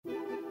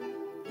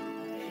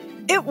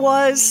It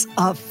was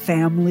a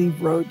family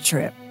road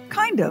trip,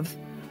 kind of.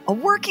 A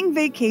working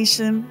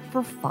vacation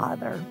for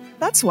Father.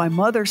 That's why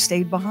Mother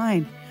stayed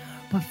behind.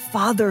 But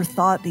Father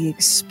thought the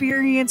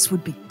experience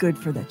would be good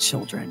for the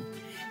children.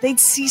 They'd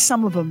see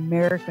some of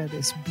America,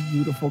 this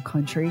beautiful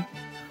country.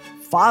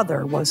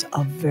 Father was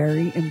a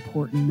very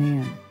important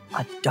man,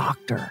 a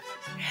doctor.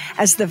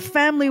 As the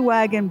family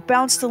wagon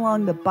bounced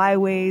along the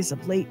byways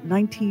of late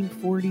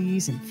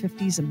 1940s and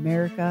 50s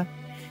America,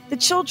 the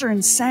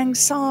children sang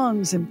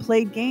songs and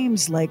played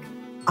games like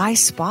I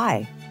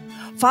Spy.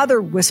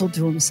 Father whistled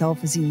to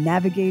himself as he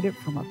navigated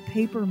from a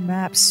paper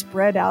map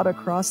spread out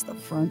across the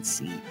front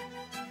seat.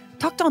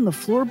 Tucked on the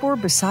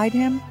floorboard beside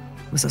him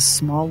was a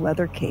small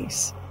leather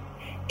case.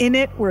 In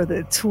it were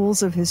the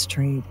tools of his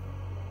trade,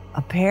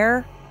 a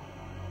pair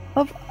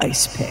of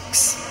ice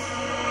picks.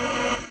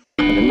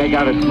 And make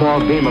out a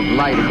small beam of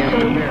light against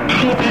the mirror.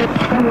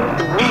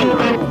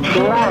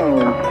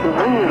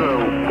 1,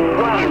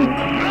 0,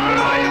 1.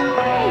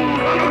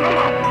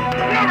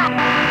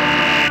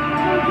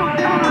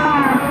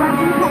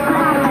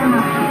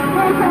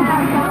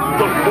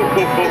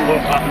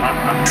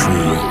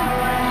 Truly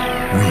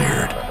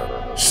weird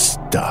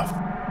stuff.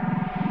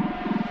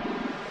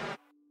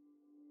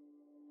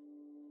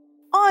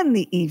 On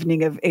the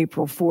evening of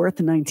April 4th,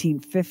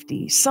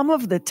 1950, some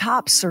of the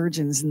top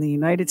surgeons in the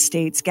United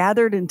States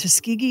gathered in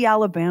Tuskegee,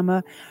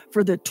 Alabama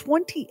for the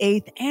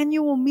 28th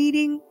annual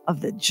meeting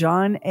of the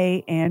John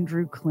A.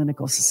 Andrew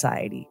Clinical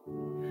Society.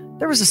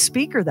 There was a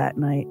speaker that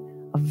night,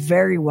 a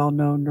very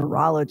well-known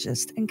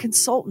neurologist and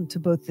consultant to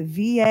both the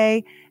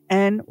VA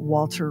and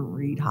Walter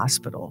Reed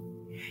Hospital.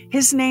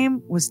 His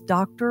name was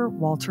Dr.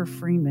 Walter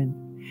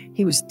Freeman.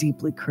 He was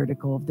deeply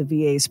critical of the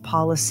VA's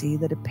policy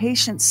that a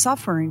patient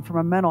suffering from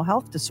a mental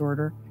health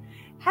disorder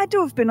had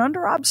to have been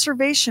under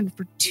observation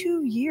for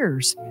 2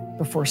 years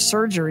before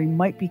surgery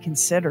might be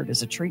considered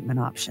as a treatment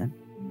option.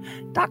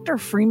 Dr.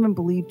 Freeman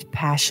believed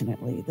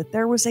passionately that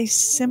there was a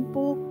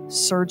simple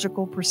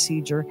surgical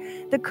procedure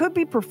that could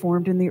be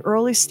performed in the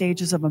early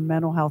stages of a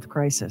mental health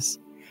crisis,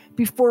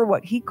 before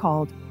what he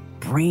called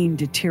brain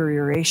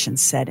deterioration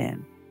set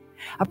in.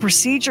 A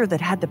procedure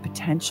that had the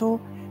potential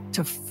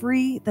to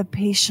free the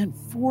patient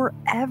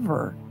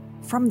forever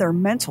from their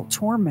mental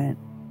torment.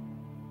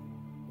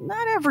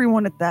 Not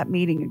everyone at that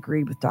meeting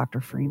agreed with Dr.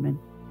 Freeman.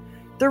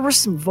 There were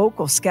some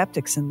vocal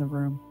skeptics in the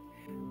room,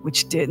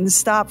 which didn't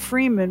stop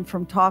Freeman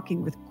from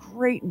talking with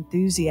great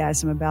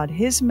enthusiasm about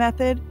his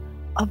method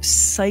of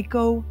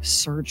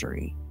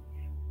psychosurgery.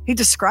 He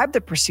described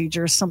the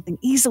procedure as something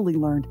easily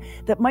learned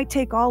that might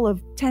take all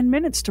of 10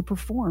 minutes to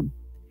perform.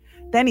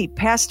 Then he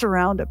passed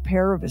around a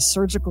pair of his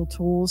surgical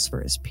tools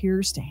for his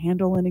peers to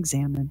handle and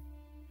examine.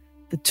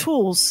 The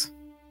tools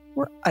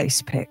were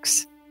ice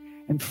picks,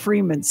 and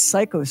Freeman's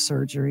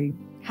psychosurgery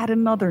had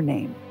another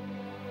name,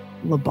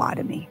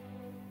 lobotomy.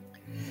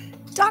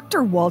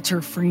 Dr. Walter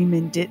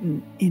Freeman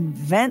didn't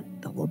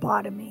invent the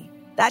lobotomy.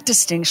 That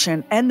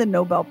distinction and the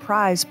Nobel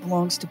Prize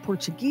belongs to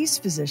Portuguese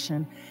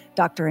physician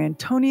Dr.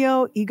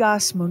 Antonio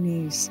Egas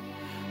Moniz.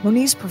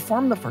 Moniz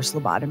performed the first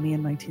lobotomy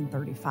in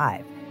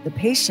 1935. The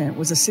patient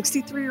was a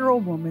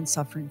 63-year-old woman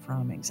suffering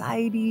from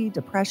anxiety,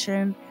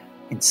 depression,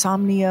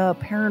 insomnia,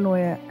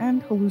 paranoia,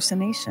 and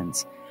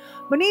hallucinations.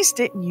 Moniz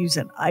didn't use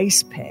an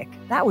ice pick.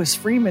 That was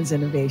Freeman's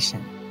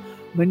innovation.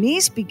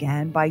 Moniz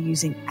began by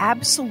using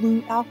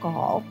absolute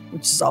alcohol,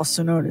 which is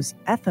also known as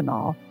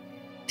ethanol,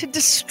 to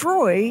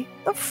destroy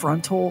the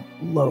frontal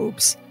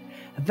lobes.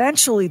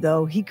 Eventually,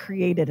 though, he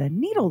created a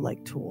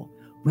needle-like tool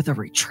with a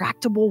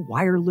retractable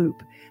wire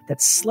loop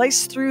that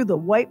sliced through the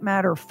white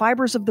matter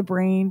fibers of the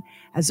brain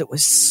as it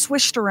was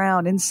swished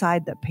around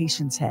inside the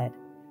patient's head.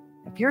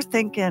 If you're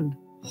thinking,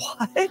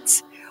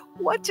 what?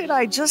 What did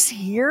I just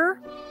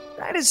hear?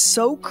 That is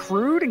so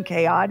crude and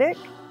chaotic.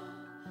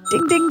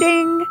 Ding, ding,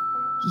 ding.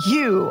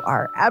 You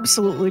are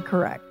absolutely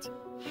correct.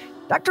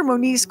 Dr.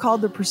 Moniz called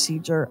the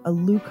procedure a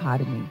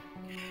leucotomy.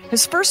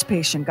 His first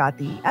patient got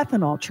the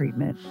ethanol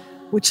treatment,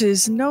 which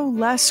is no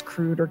less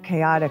crude or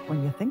chaotic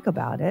when you think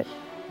about it.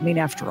 I mean,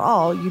 after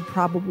all, you'd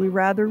probably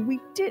rather we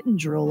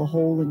didn't drill a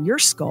hole in your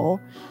skull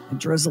and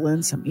drizzle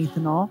in some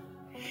ethanol.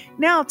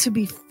 Now, to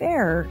be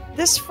fair,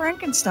 this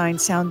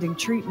Frankenstein-sounding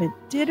treatment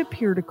did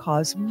appear to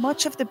cause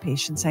much of the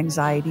patient's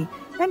anxiety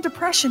and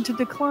depression to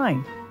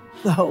decline,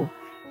 though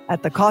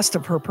at the cost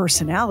of her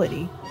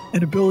personality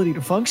and ability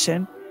to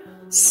function.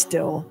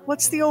 Still,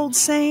 what's the old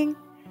saying?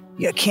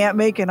 You can't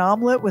make an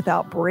omelet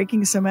without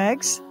breaking some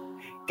eggs?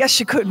 Guess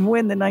you couldn't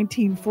win the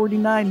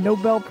 1949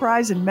 Nobel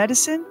Prize in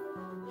Medicine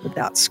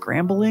without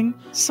scrambling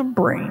some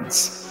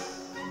brains.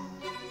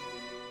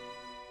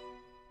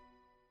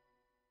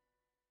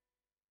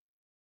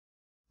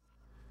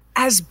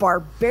 As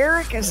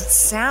barbaric as it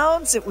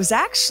sounds, it was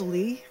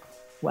actually,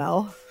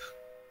 well,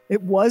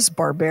 it was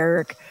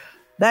barbaric.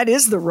 That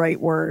is the right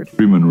word.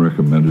 Freeman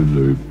recommended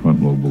a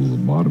front-lobar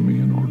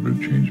lobotomy in order to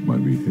change my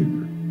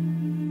behavior.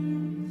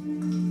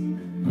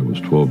 I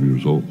was 12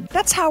 years old.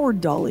 That's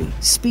Howard Dully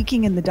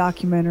speaking in the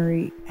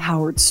documentary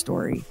Howard's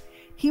Story.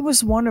 He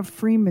was one of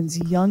Freeman's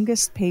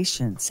youngest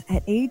patients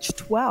at age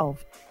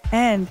 12,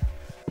 and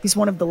He's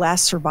one of the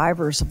last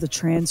survivors of the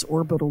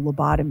transorbital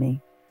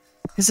lobotomy.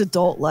 His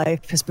adult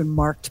life has been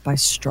marked by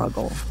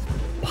struggle,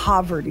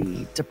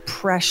 poverty,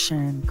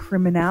 depression,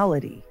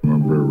 criminality. I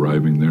remember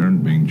arriving there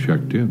and being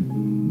checked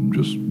in,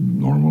 just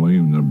normally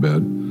in a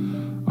bed.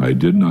 I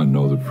did not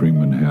know that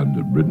Freeman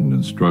had written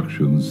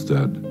instructions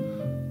that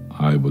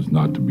I was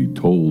not to be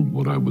told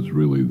what I was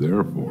really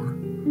there for.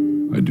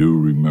 I do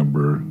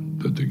remember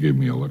that they gave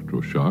me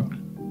electroshock.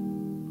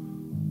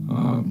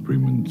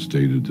 Freeman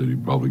stated that he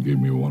probably gave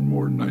me one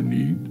more than I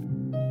need.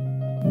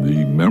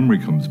 The memory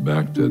comes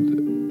back that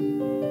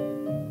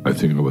I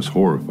think I was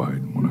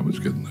horrified when I was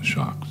getting the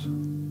shocks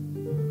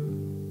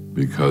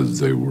because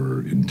they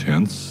were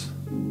intense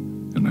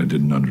and I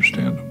didn't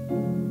understand them.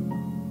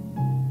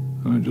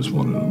 And I just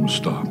wanted them to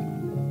stop.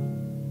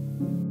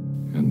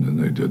 And then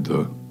they did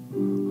the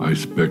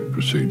ice pick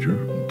procedure,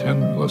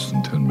 less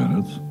than 10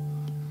 minutes.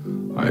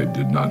 I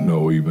did not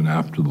know even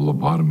after the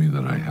lobotomy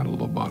that I had a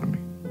lobotomy.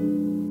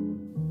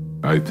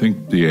 I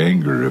think the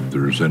anger, if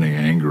there's any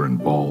anger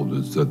involved,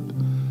 is that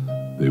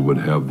they would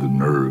have the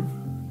nerve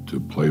to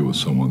play with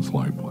someone's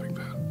life like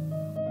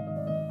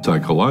that.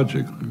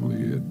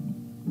 Psychologically, it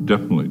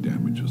definitely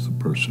damages the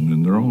person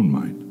in their own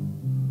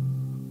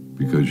mind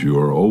because you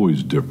are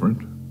always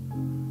different.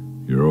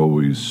 You're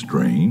always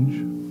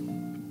strange.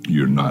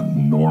 You're not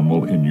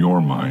normal in your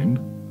mind.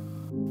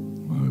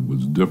 I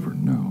was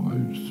different now.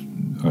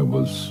 I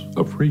was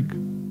a freak.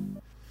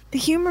 The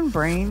human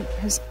brain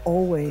has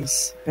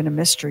always been a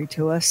mystery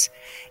to us.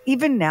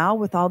 Even now,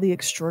 with all the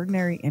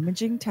extraordinary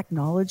imaging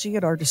technology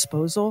at our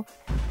disposal,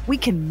 we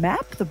can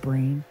map the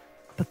brain,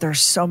 but there's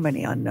so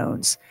many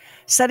unknowns.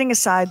 Setting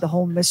aside the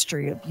whole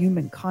mystery of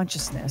human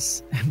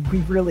consciousness, and we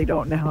really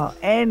don't know how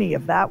any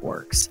of that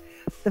works,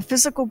 the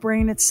physical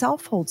brain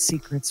itself holds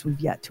secrets we've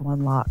yet to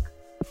unlock.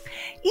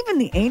 Even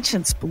the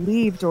ancients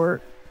believed, or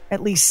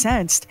at least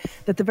sensed,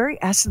 that the very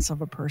essence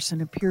of a person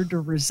appeared to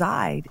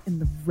reside in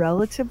the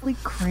relatively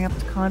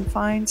cramped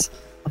confines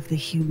of the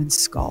human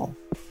skull.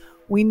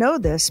 We know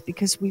this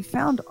because we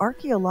found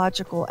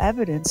archaeological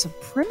evidence of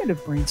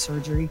primitive brain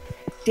surgery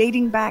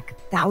dating back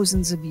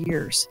thousands of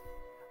years.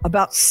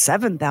 About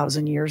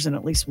 7,000 years in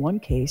at least one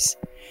case.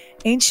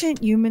 Ancient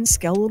human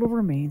skeletal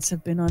remains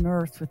have been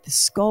unearthed with the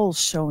skulls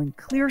showing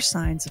clear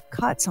signs of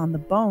cuts on the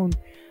bone,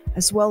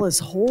 as well as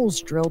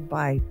holes drilled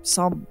by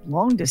some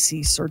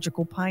long-deceased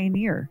surgical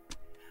pioneer.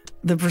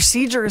 The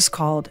procedure is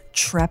called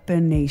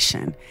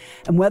trepanation,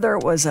 and whether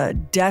it was a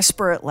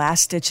desperate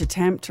last-ditch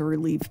attempt to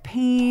relieve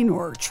pain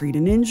or treat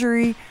an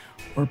injury,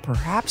 or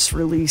perhaps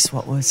release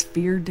what was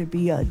feared to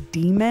be a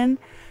demon,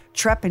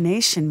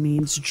 trepanation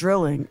means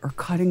drilling or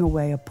cutting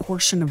away a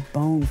portion of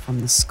bone from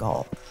the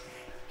skull.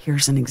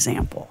 Here's an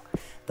example.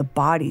 The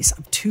bodies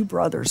of two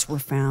brothers were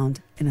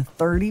found in a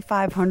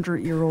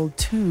 3,500-year-old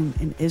tomb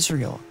in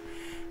Israel.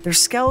 Their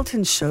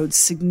skeletons showed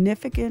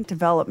significant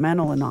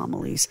developmental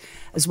anomalies,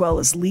 as well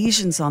as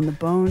lesions on the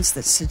bones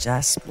that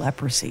suggest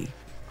leprosy.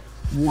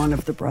 One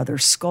of the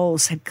brothers'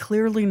 skulls had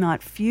clearly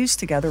not fused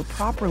together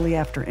properly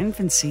after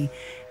infancy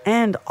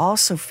and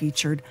also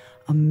featured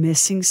a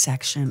missing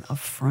section of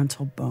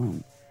frontal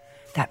bone.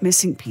 That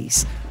missing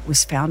piece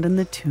was found in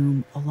the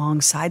tomb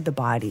alongside the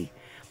body.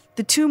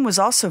 The tomb was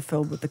also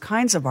filled with the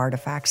kinds of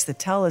artifacts that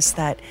tell us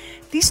that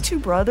these two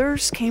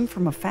brothers came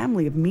from a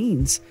family of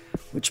means,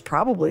 which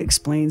probably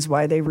explains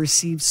why they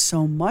received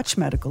so much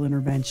medical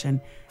intervention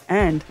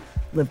and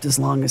lived as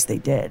long as they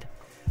did.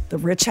 The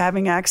rich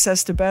having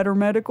access to better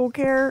medical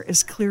care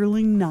is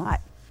clearly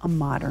not a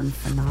modern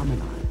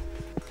phenomenon.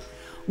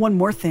 One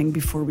more thing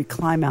before we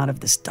climb out of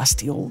this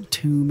dusty old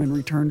tomb and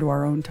return to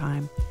our own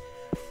time.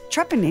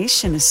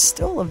 Trepanation is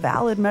still a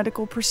valid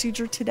medical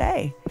procedure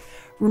today.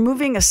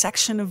 Removing a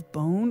section of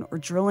bone or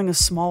drilling a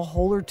small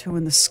hole or two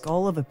in the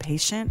skull of a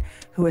patient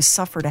who has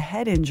suffered a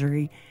head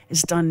injury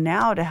is done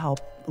now to help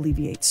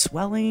alleviate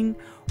swelling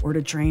or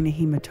to drain a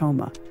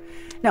hematoma.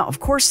 Now, of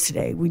course,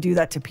 today we do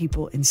that to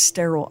people in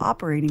sterile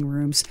operating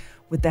rooms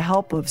with the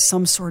help of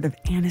some sort of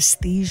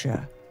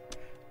anesthesia.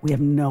 We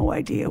have no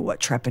idea what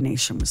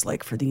trepanation was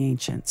like for the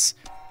ancients.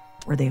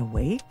 Were they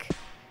awake?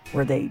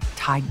 Were they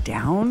tied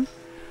down?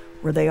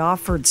 Were they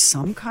offered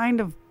some kind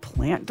of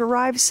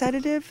plant-derived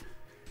sedative?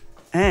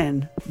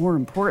 And, more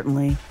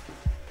importantly,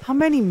 how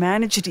many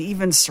managed to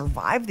even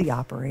survive the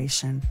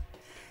operation?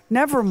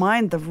 Never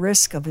mind the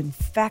risk of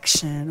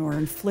infection or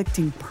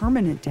inflicting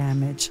permanent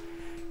damage.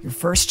 Your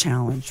first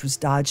challenge was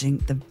dodging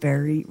the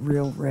very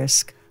real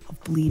risk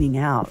of bleeding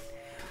out,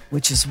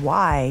 which is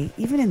why,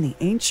 even in the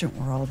ancient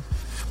world,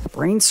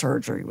 brain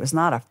surgery was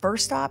not a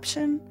first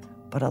option,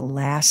 but a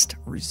last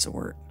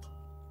resort.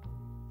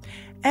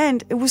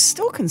 And it was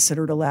still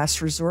considered a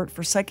last resort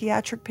for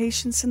psychiatric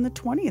patients in the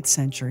 20th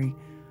century.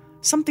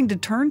 Something to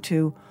turn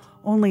to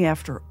only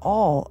after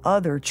all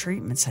other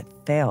treatments had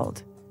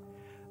failed.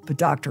 But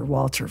Dr.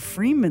 Walter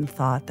Freeman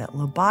thought that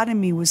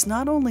lobotomy was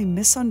not only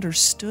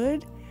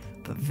misunderstood,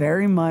 but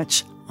very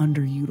much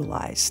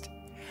underutilized.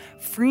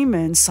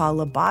 Freeman saw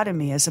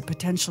lobotomy as a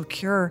potential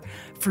cure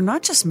for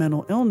not just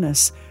mental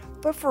illness,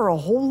 but for a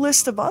whole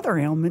list of other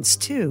ailments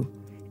too.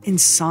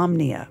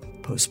 Insomnia,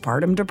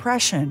 postpartum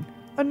depression,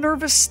 a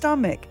nervous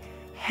stomach,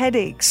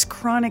 headaches,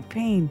 chronic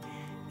pain,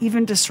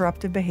 even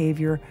disruptive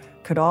behavior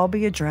could all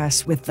be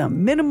addressed with the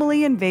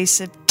minimally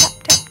invasive tap,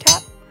 tap,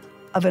 tap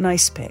of an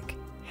ice pick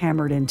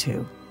hammered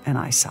into an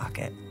eye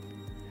socket.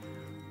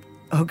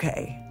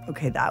 Okay,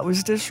 that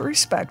was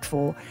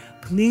disrespectful.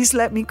 Please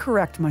let me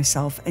correct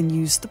myself and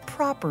use the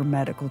proper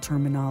medical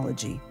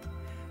terminology.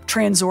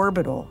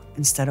 Transorbital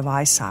instead of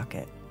eye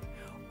socket.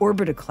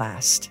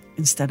 Orbitoclast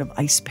instead of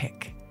ice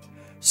pick.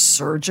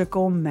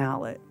 Surgical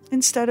mallet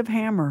instead of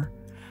hammer.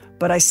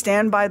 But I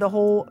stand by the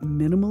whole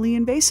minimally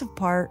invasive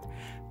part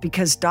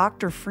because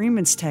Dr.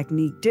 Freeman's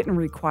technique didn't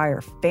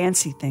require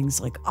fancy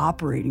things like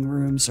operating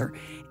rooms or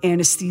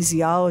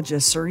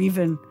anesthesiologists or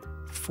even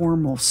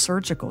formal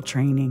surgical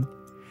training.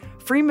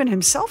 Freeman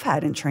himself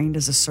hadn't trained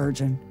as a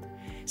surgeon.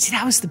 See,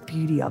 that was the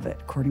beauty of it,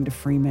 according to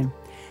Freeman,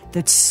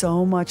 that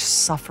so much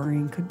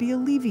suffering could be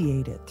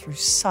alleviated through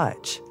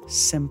such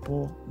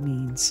simple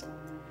means.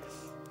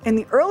 In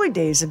the early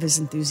days of his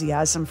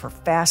enthusiasm for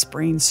fast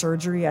brain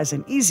surgery as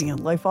an easy and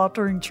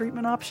life-altering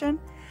treatment option,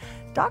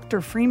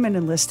 Dr. Freeman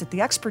enlisted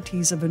the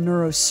expertise of a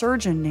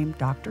neurosurgeon named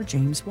Dr.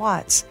 James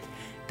Watts.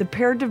 The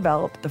pair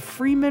developed the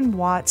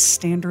Freeman-Watts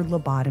standard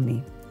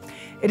lobotomy.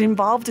 It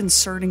involved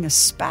inserting a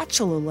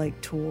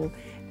spatula-like tool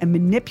and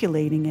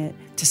manipulating it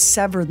to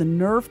sever the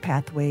nerve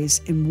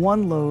pathways in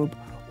one lobe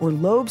or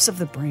lobes of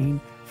the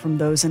brain from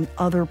those in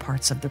other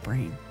parts of the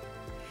brain.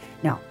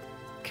 Now,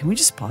 can we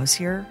just pause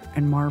here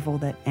and marvel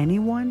that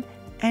anyone,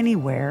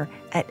 anywhere,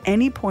 at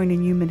any point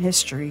in human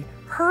history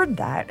heard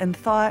that and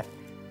thought,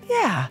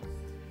 yeah,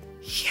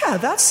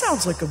 that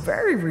sounds like a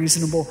very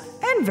reasonable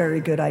and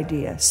very good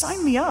idea.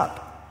 Sign me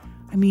up.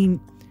 I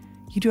mean,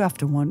 you do have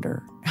to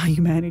wonder how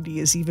humanity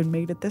has even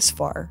made it this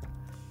far.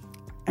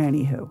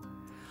 Anywho,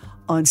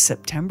 on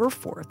September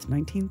 4th,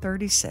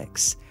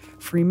 1936,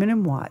 Freeman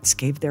and Watts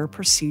gave their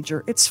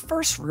procedure its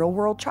first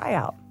real-world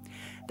tryout.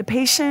 The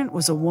patient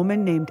was a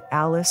woman named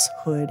Alice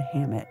Hood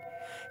Hammett.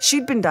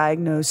 She'd been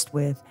diagnosed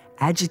with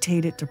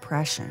agitated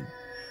depression,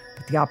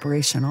 but the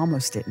operation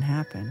almost didn't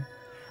happen.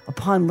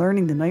 Upon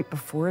learning the night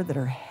before that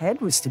her head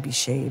was to be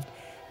shaved,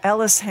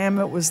 Alice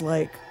Hammett was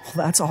like,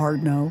 well, that's a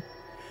hard no.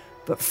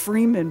 But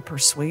Freeman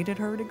persuaded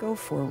her to go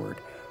forward,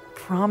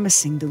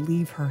 promising to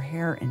leave her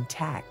hair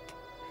intact.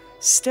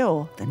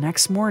 Still, the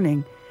next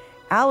morning,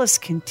 Alice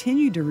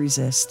continued to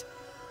resist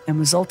and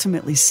was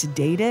ultimately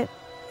sedated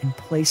and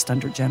placed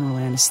under general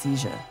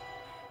anesthesia.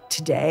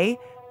 Today,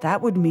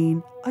 that would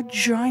mean a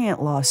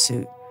giant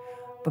lawsuit.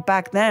 But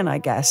back then, I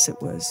guess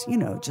it was,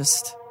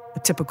 just a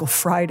typical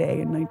Friday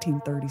in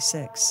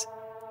 1936.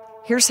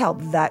 Here's how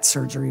that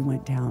surgery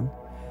went down.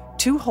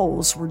 2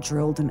 holes were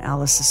drilled in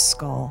Alice's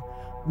skull,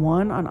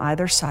 one on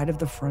either side of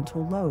the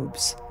frontal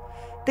lobes.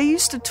 They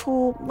used a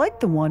tool like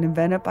the one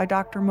invented by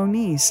Dr.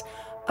 Moniz,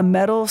 a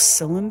metal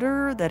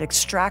cylinder that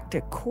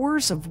extracted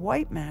cores of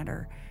white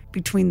matter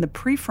between the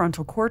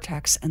prefrontal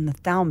cortex and the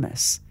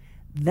thalamus.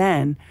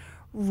 Then,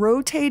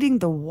 rotating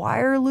the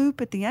wire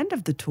loop at the end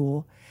of the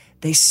tool,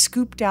 they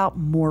scooped out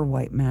more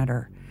white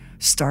matter,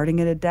 starting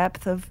at a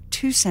depth of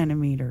 2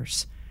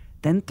 centimeters,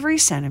 then 3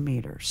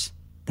 centimeters,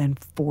 then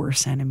 4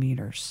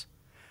 centimeters.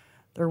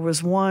 There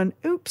was one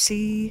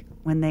oopsie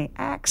when they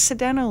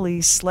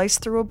accidentally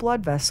sliced through a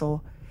blood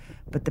vessel,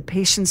 but the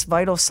patient's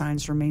vital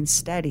signs remained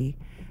steady,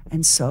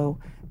 and so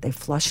they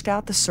flushed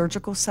out the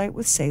surgical site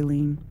with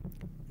saline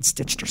and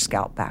stitched her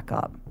scalp back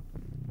up.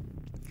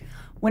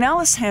 When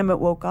Alice Hammett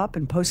woke up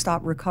in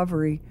post-op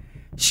recovery,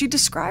 she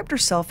described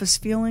herself as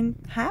feeling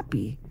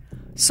happy,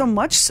 so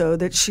much so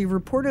that she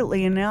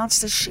reportedly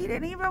announced that she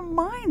didn't even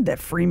mind that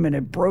Freeman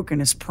had broken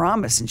his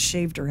promise and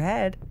shaved her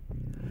head.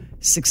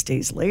 6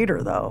 days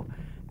later, though,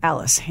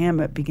 Alice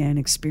Hammett began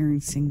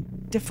experiencing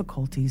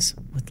difficulties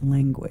with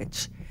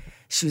language.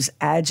 She was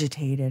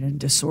agitated and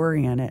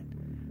disoriented,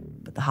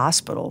 but the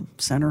hospital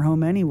sent her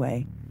home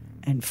anyway,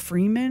 and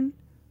Freeman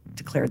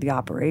declared the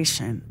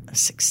operation a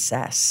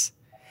success.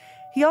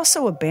 He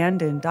also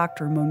abandoned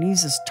Dr.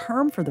 Moniz's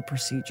term for the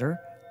procedure,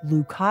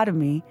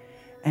 leucotomy,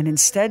 and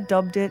instead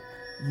dubbed it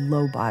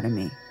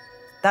lobotomy.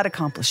 That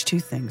accomplished 2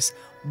 things.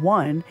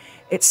 1,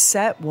 it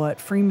set what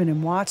Freeman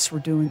and Watts were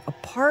doing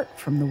apart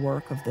from the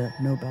work of the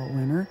Nobel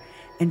winner.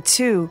 And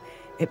 2,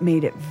 it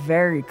made it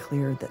very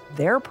clear that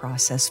their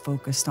process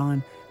focused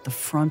on the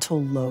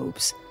frontal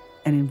lobes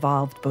and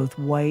involved both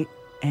white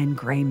and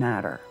gray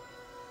matter.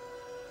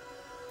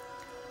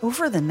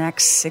 Over the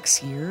next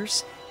 6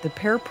 years, the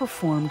pair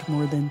performed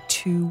more than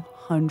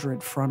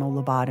 200 frontal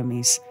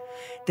lobotomies.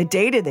 The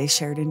data they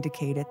shared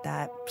indicated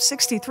that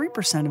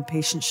 63% of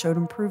patients showed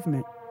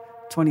improvement,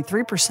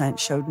 23%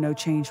 showed no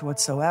change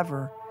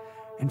whatsoever,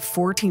 and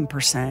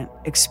 14%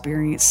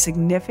 experienced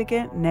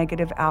significant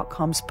negative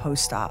outcomes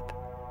post-op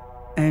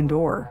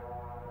and/or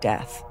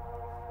death.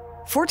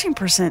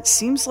 14%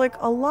 seems like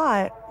a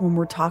lot when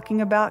we're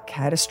talking about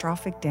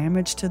catastrophic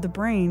damage to the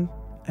brain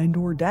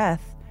and/or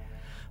death.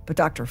 But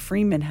Dr.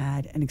 Freeman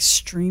had an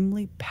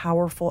extremely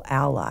powerful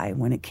ally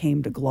when it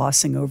came to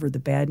glossing over the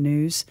bad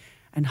news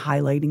and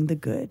highlighting the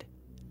good: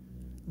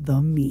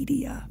 the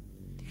media.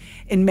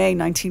 In May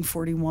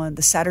 1941,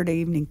 the Saturday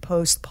Evening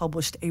Post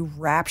published a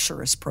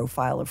rapturous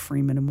profile of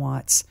Freeman and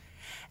Watts.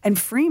 And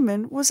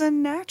Freeman was a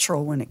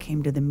natural when it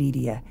came to the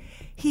media.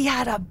 He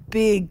had a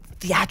big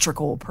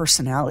theatrical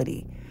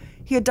personality.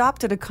 He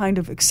adopted a kind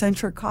of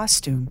eccentric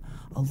costume,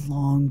 a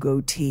long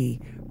goatee,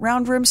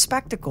 round-rimmed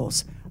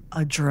spectacles,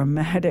 a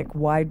dramatic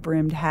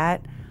wide-brimmed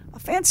hat, a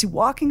fancy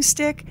walking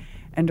stick,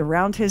 and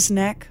around his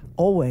neck,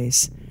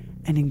 always,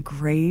 an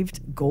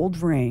engraved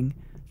gold ring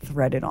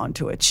threaded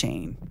onto a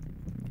chain.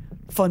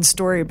 Fun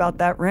story about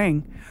that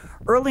ring.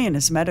 Early in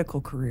his medical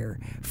career,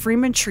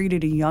 Freeman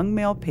treated a young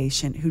male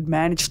patient who'd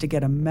managed to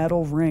get a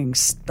metal ring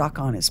stuck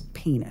on his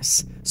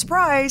penis.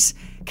 Surprise!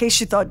 In case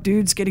you thought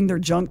dudes getting their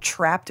junk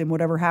trapped in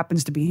whatever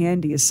happens to be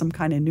handy is some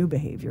kind of new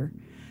behavior.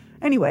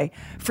 Anyway,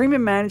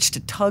 Freeman managed to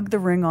tug the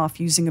ring off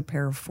using a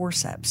pair of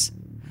forceps.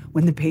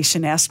 When the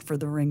patient asked for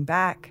the ring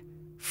back,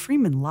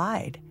 Freeman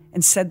lied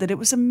and said that it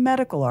was a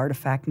medical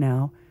artifact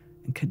now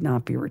and could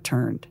not be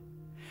returned.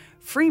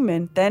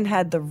 Freeman then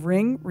had the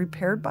ring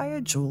repaired by a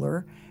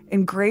jeweler,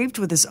 engraved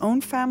with his own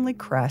family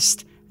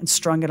crest, and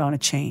strung it on a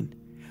chain,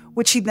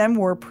 which he then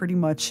wore pretty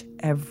much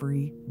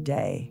every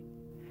day.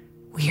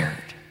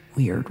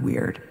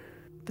 Weird.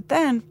 But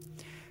then,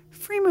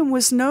 Freeman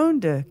was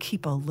known to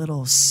keep a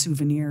little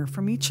souvenir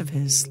from each of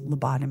his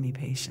lobotomy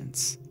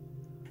patients.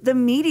 The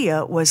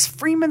media was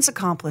Freeman's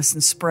accomplice in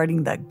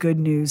spreading the good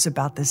news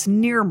about this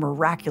near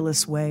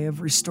miraculous way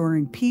of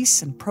restoring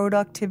peace and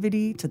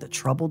productivity to the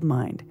troubled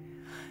mind.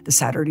 The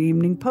Saturday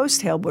Evening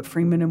Post hailed what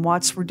Freeman and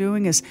Watts were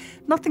doing as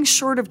nothing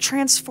short of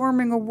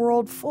transforming a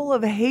world full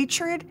of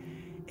hatred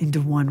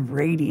into one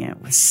radiant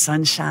with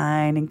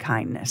sunshine and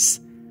kindness.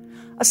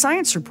 A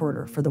science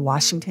reporter for the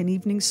Washington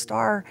Evening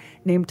Star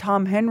named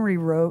Tom Henry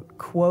wrote,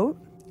 quote,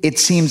 "It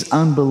seems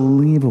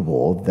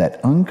unbelievable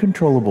that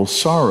uncontrollable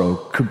sorrow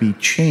could be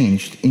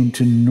changed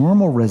into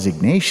normal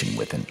resignation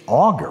with an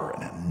auger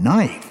and a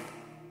knife."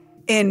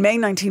 In May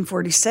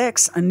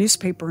 1946, a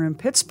newspaper in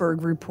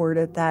Pittsburgh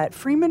reported that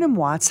Freeman and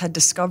Watts had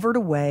discovered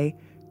a way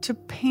to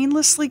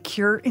painlessly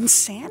cure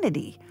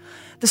insanity.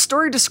 The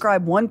story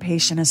described one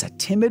patient as a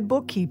timid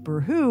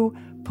bookkeeper who,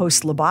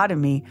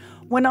 post-lobotomy,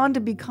 went on to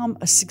become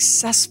a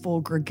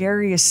successful,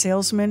 gregarious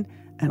salesman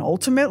and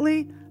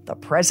ultimately the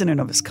president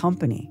of his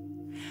company.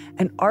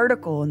 An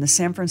article in the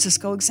San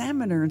Francisco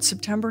Examiner in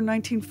September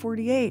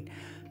 1948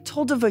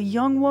 told of a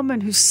young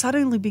woman who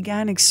suddenly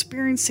began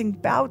experiencing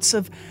bouts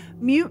of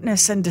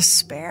muteness and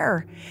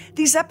despair.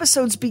 These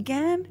episodes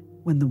began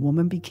when the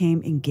woman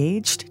became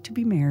engaged to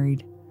be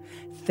married.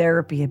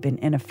 Therapy had been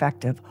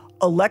ineffective.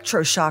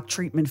 Electroshock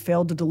treatment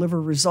failed to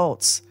deliver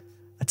results.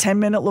 A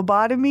 10-minute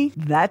lobotomy?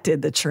 That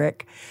did the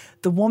trick.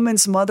 The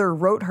woman's mother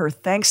wrote her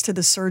thanks to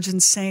the surgeon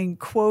saying,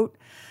 quote,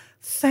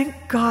 "Thank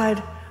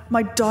God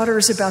my daughter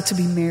is about to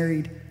be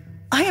married.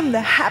 I am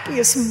the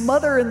happiest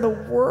mother in the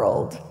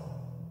world."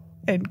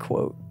 End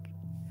quote.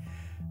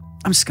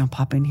 I'm just going to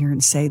pop in here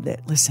and say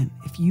that, listen,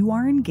 if you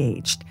are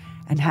engaged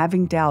and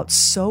having doubts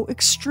so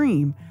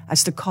extreme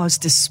as to cause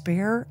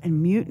despair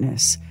and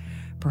muteness,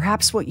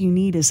 perhaps what you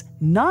need is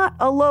not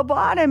a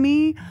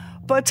lobotomy,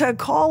 but to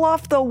call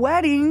off the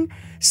wedding.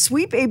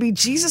 Sweet baby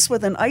Jesus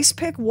with an ice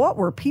pick. What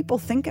were people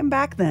thinking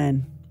back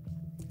then?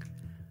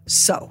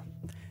 So,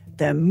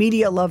 the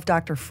media loved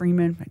Dr.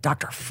 Freeman.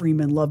 Dr.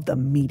 Freeman loved the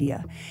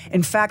media.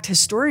 In fact,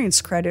 historians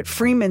credit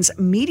Freeman's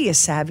media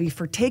savvy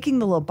for taking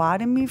the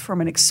lobotomy from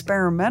an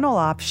experimental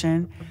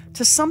option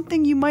to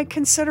something you might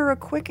consider a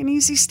quick and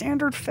easy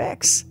standard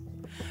fix.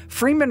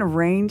 Freeman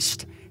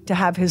arranged to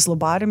have his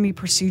lobotomy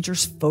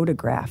procedures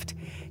photographed.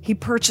 He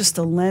purchased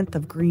a length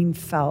of green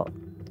felt,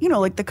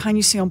 like the kind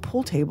you see on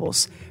pool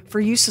tables,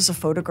 for use as a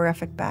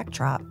photographic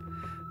backdrop.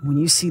 When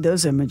you see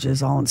those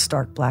images all in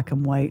stark black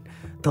and white,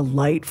 the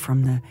light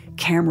from the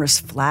camera's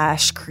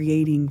flash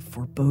creating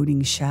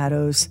foreboding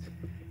shadows,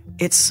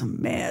 it's some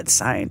mad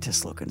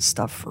scientist-looking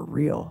stuff for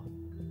real.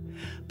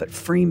 But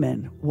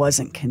Freeman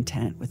wasn't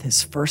content with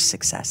his first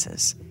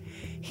successes.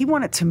 He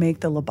wanted to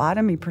make the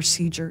lobotomy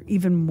procedure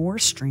even more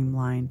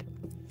streamlined.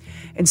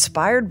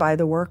 Inspired by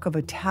the work of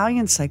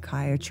Italian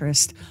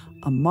psychiatrist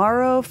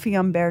Amaro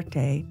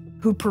Fiamberti,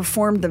 who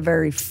performed the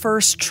very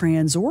first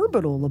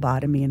transorbital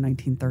lobotomy in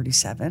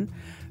 1937,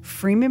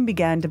 Freeman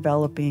began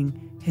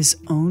developing his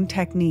own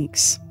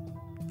techniques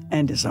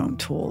and his own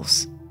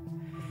tools.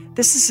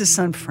 This is his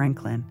son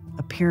Franklin,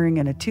 appearing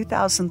in a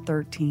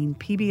 2013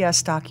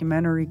 PBS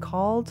documentary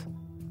called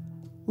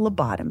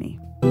Lobotomy.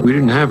 We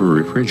didn't have a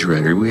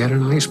refrigerator, we had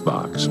an ice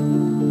box.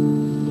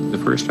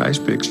 The first ice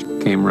picks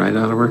came right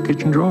out of our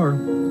kitchen drawer,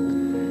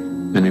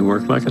 and they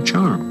worked like a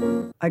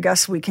charm. I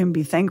guess we can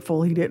be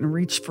thankful he didn't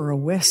reach for a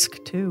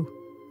whisk, too.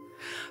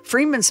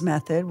 Freeman's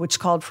method, which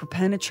called for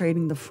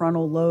penetrating the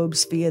frontal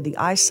lobes via the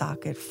eye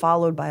socket,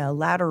 followed by a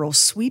lateral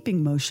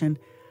sweeping motion,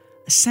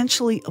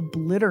 essentially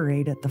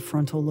obliterated the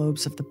frontal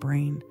lobes of the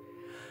brain.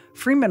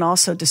 Freeman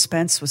also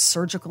dispensed with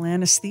surgical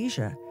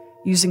anesthesia,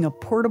 using a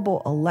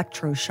portable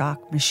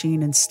electroshock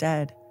machine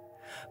instead.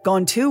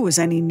 Gone too was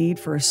any need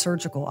for a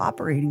surgical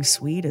operating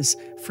suite, as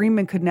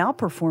Freeman could now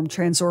perform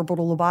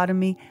transorbital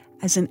lobotomy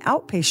as an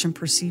outpatient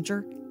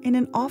procedure in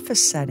an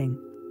office setting.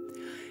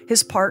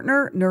 His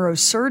partner,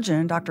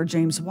 neurosurgeon Dr.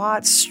 James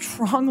Watts,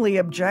 strongly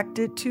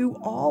objected to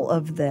all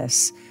of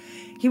this.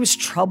 He was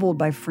troubled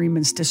by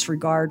Freeman's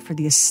disregard for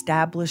the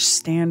established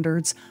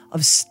standards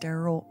of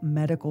sterile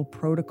medical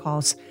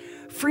protocols.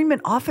 Freeman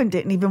often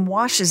didn't even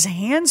wash his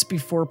hands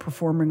before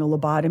performing a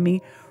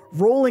lobotomy,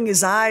 rolling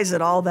his eyes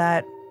at all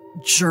that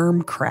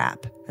germ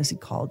crap, as he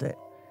called it.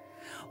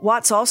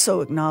 Watts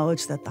also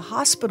acknowledged that the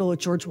hospital at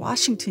George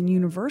Washington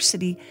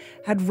University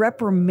had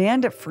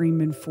reprimanded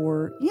Freeman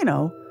for,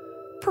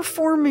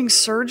 performing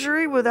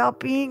surgery without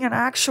being an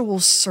actual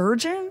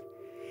surgeon.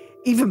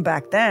 Even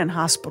back then,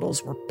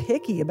 hospitals were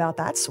picky about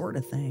that sort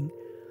of thing.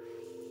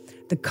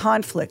 The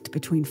conflict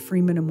between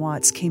Freeman and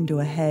Watts came to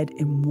a head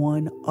in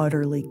one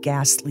utterly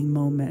ghastly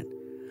moment.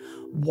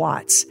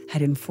 Watts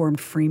had informed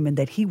Freeman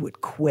that he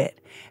would quit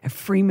if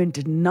Freeman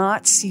did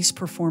not cease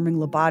performing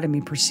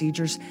lobotomy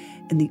procedures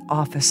in the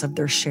office of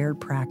their shared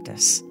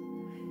practice.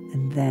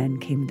 And then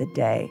came the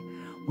day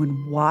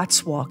when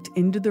Watts walked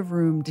into the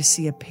room to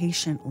see a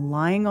patient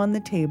lying on the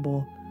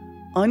table,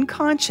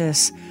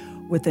 unconscious,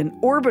 with an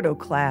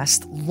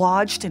orbitoclast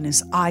lodged in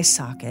his eye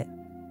socket.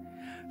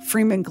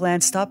 Freeman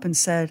glanced up and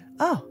said,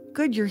 "Oh,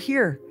 good, you're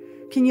here.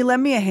 Can you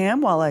lend me a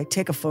hand while I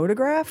take a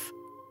photograph?"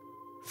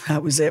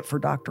 That was it for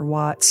Dr.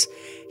 Watts.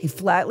 He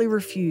flatly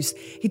refused.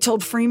 He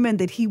told Freeman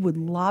that he would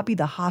lobby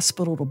the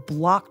hospital to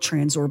block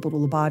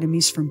transorbital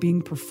lobotomies from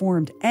being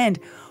performed and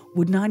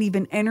would not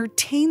even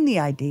entertain the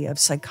idea of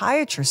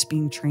psychiatrists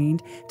being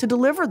trained to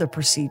deliver the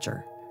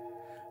procedure.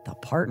 The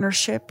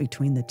partnership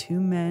between the two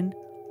men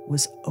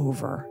was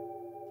over.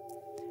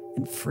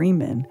 And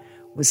Freeman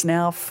was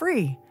now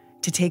free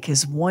to take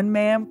his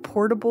one-man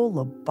portable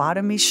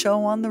lobotomy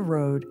show on the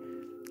road.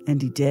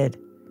 And he did.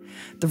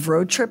 The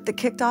road trip that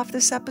kicked off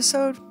this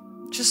episode,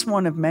 just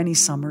one of many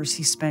summers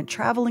he spent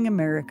traveling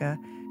America,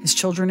 his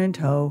children in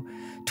tow,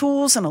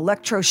 tools and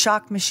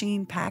electroshock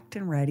machine packed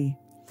and ready.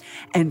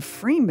 And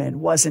Freeman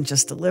wasn't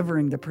just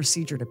delivering the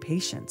procedure to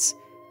patients.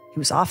 He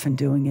was often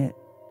doing it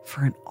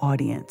for an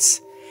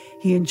audience.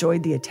 He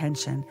enjoyed the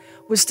attention,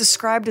 was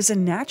described as a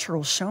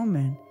natural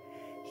showman.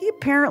 He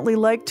apparently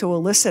liked to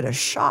elicit a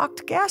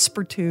shocked gasp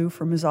or two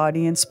from his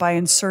audience by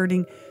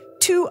inserting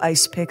 2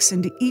 ice picks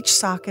into each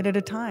socket at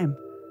a time.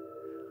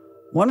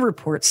 One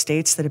report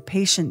states that a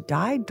patient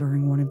died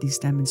during one of these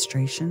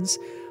demonstrations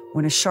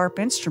when a sharp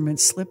instrument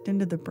slipped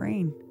into the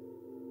brain.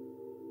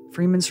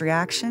 Freeman's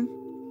reaction?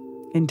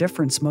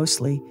 Indifference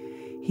mostly.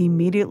 He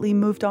immediately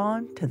moved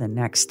on to the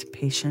next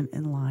patient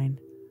in line.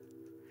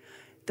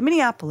 The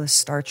Minneapolis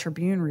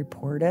Star-Tribune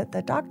reported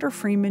that Dr.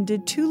 Freeman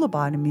did 2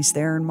 lobotomies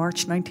there in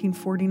March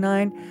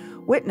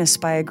 1949,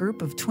 witnessed by a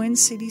group of Twin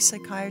City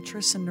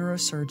psychiatrists and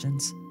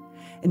neurosurgeons.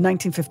 In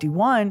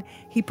 1951,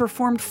 he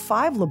performed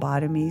 5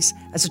 lobotomies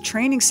as a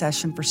training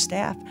session for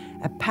staff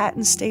at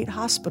Patton State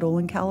Hospital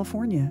in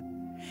California.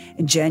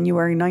 In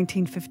January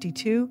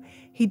 1952,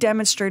 he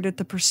demonstrated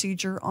the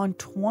procedure on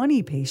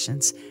 20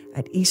 patients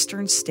at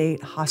Eastern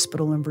State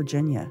Hospital in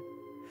Virginia.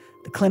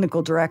 The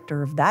clinical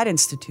director of that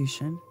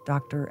institution,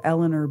 Dr.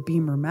 Eleanor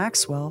Beamer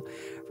Maxwell,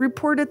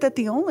 reported that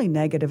the only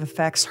negative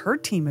effects her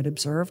team had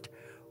observed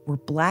were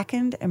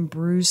blackened and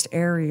bruised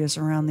areas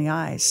around the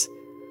eyes,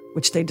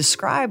 which they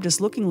described as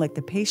looking like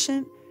the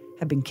patient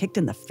had been kicked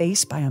in the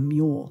face by a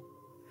mule.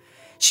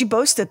 She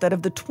boasted that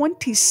of the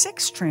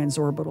 26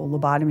 transorbital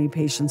lobotomy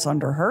patients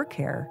under her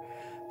care,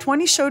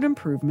 20 showed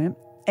improvement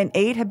and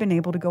 8 had been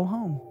able to go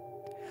home.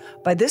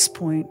 By this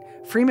point,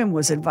 Freeman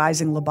was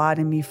advising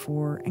lobotomy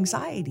for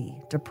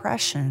anxiety,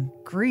 depression,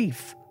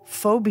 grief,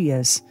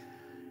 phobias,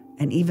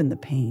 and even the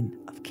pain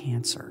of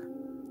cancer.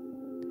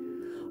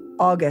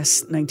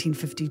 August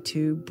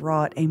 1952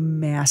 brought a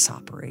mass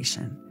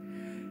operation.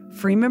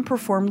 Freeman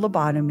performed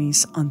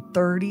lobotomies on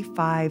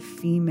 35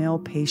 female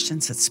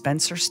patients at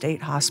Spencer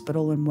State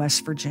Hospital in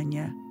West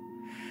Virginia.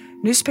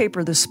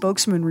 Newspaper The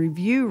Spokesman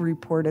Review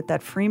reported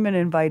that Freeman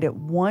invited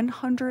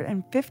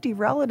 150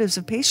 relatives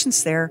of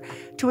patients there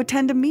to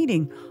attend a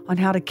meeting on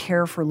how to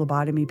care for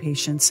lobotomy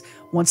patients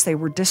once they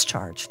were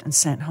discharged and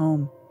sent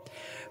home.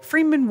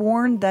 Freeman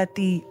warned that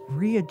the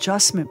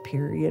readjustment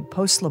period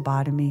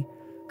post-lobotomy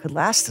could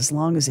last as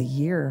long as a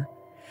year,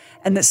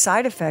 and that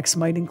side effects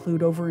might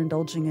include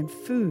overindulging in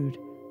food,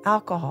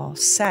 alcohol,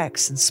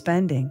 sex, and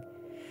spending.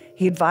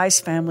 He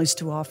advised families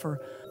to offer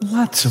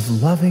lots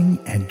of loving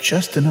and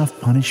just enough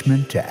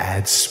punishment to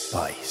add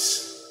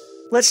spice.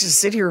 Let's just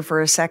sit here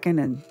for a second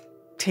and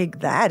take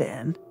that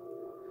in.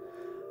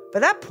 By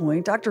that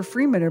point, Dr.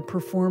 Freeman had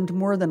performed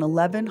more than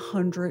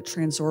 1,100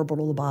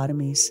 transorbital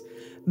lobotomies,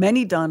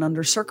 many done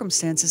under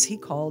circumstances he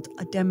called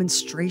a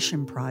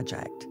demonstration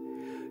project.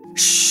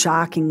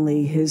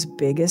 Shockingly, his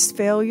biggest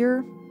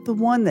failure, the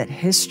one that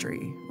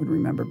history would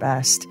remember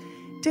best,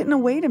 didn't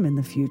await him in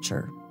the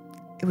future.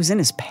 It was in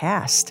his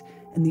past,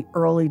 in the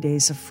early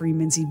days of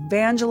Freeman's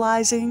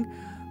evangelizing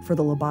for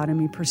the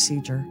lobotomy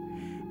procedure.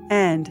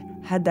 And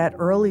had that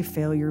early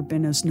failure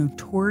been as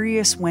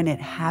notorious when it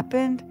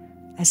happened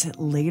as it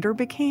later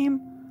became,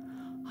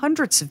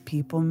 hundreds of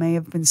people may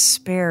have been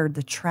spared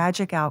the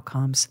tragic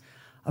outcomes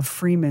of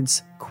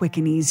Freeman's quick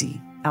and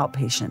easy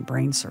outpatient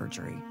brain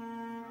surgery.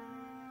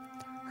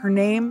 Her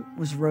name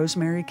was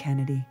Rosemary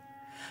Kennedy.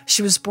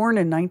 She was born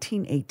in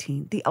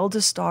 1918, the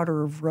eldest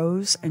daughter of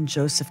Rose and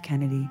Joseph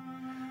Kennedy,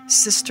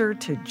 sister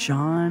to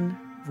John,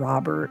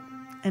 Robert,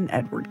 and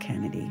Edward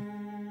Kennedy,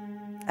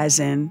 as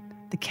in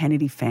the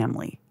Kennedy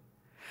family.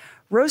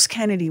 Rose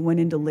Kennedy went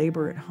into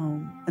labor at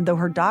home, and though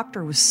her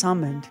doctor was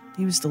summoned,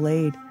 he was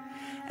delayed.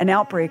 An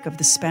outbreak of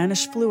the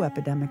Spanish flu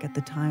epidemic at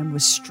the time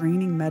was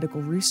straining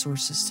medical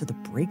resources to the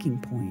breaking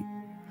point.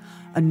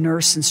 A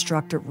nurse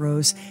instructed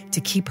Rose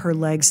to keep her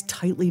legs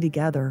tightly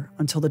together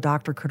until the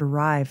doctor could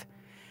arrive.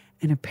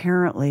 And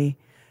apparently,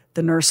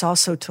 the nurse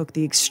also took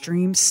the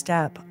extreme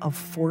step of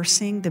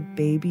forcing the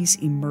baby's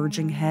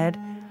emerging head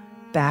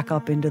back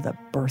up into the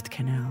birth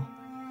canal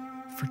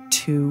for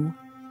 2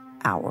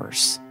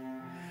 hours.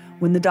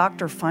 When the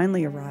doctor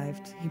finally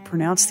arrived, he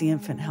pronounced the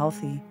infant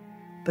healthy,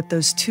 but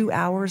those 2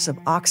 hours of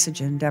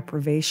oxygen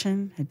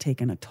deprivation had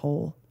taken a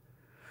toll.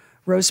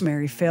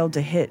 Rosemary failed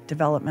to hit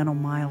developmental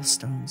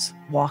milestones,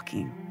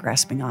 walking,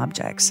 grasping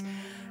objects.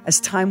 As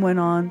time went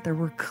on, there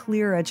were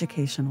clear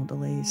educational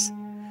delays.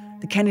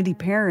 The Kennedy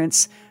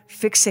parents,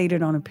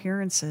 fixated on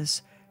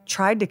appearances,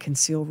 tried to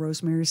conceal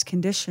Rosemary's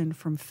condition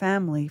from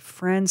family,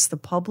 friends, the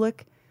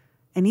public,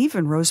 and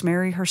even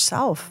Rosemary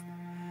herself.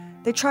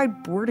 They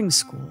tried boarding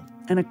school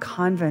and a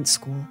convent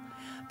school,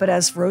 but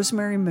as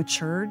Rosemary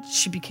matured,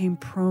 she became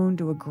prone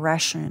to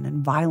aggression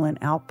and violent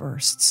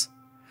outbursts.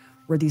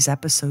 Were these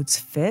episodes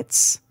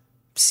fits?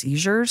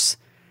 Seizures?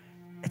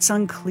 It's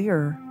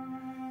unclear,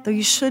 though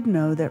you should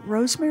know that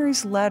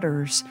Rosemary's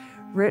letters,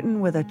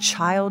 written with a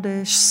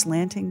childish,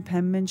 slanting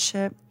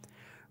penmanship,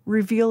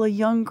 reveal a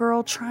young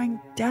girl trying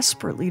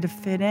desperately to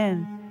fit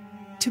in,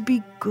 to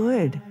be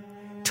good,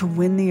 to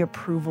win the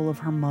approval of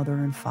her mother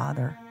and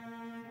father.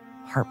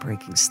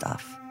 Heartbreaking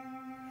stuff.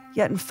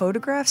 Yet in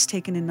photographs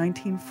taken in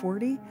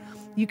 1940,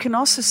 you can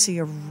also see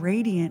a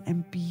radiant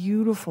and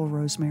beautiful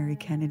Rosemary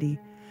Kennedy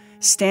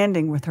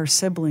standing with her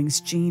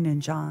siblings Jean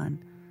and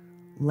John,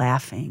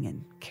 laughing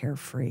and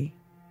carefree.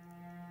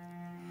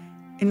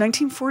 In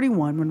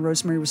 1941, when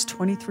Rosemary was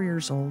 23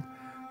 years old,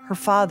 her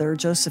father,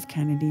 Joseph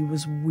Kennedy,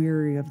 was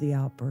weary of the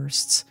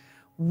outbursts,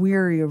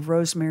 weary of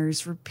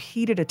Rosemary's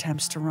repeated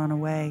attempts to run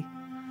away.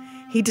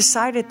 He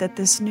decided that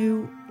this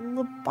new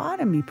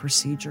lobotomy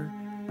procedure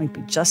might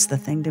be just the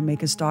thing to make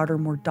his daughter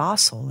more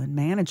docile and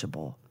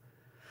manageable.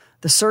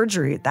 The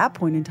surgery at that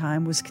point in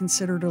time was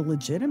considered a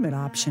legitimate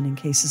option in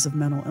cases of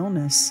mental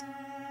illness,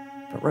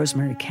 but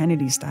Rosemary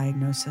Kennedy's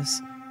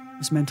diagnosis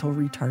was mental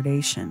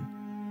retardation,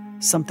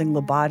 something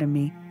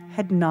lobotomy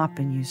had not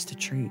been used to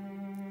treat.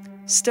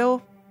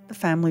 Still, the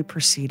family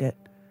proceeded.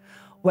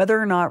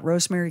 Whether or not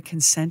Rosemary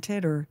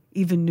consented or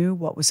even knew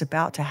what was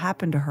about to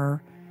happen to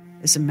her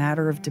is a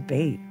matter of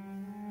debate.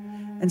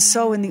 And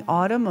so in the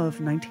autumn of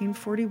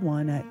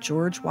 1941 at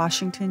George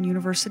Washington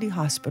University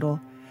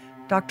Hospital,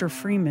 Dr.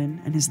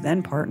 Freeman and his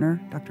then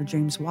partner, Dr.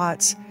 James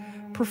Watts,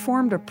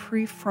 performed a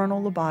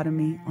prefrontal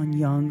lobotomy on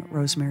young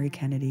Rosemary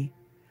Kennedy.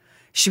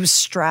 She was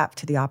strapped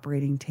to the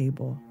operating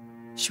table.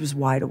 She was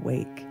wide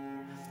awake.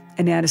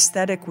 An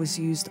anesthetic was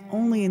used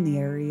only in the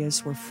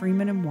areas where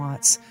Freeman and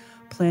Watts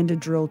planned to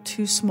drill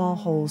 2 small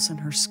holes in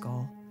her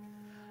skull.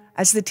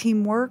 As the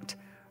team worked,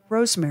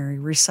 Rosemary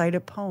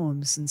recited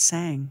poems and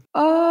sang.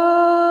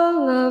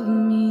 All of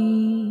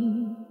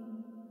me,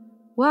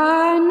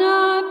 why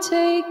not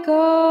take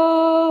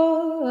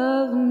all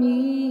of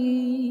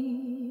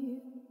me?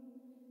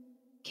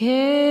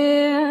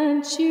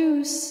 Can't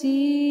you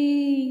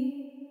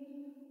see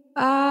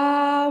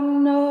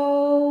I'm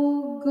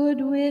no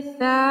good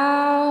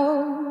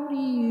without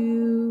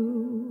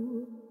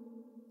you?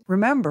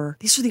 Remember,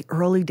 these were the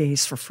early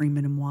days for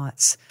Freeman and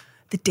Watts,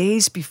 the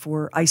days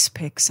before ice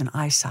picks and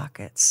eye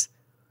sockets.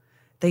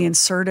 They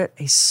inserted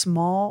a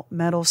small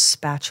metal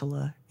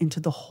spatula into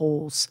the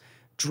holes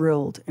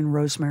drilled in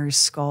Rosemary's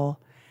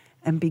skull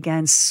and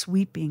began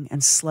sweeping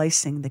and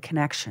slicing the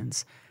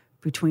connections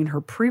between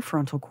her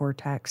prefrontal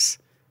cortex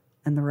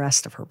and the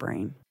rest of her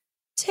brain.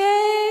 Take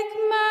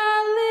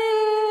my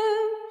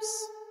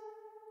lips,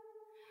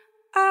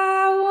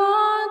 I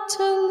want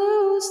to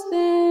lose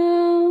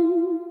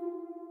them.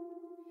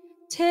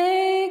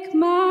 Take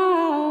my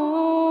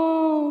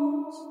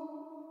arms,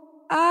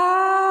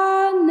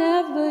 I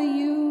never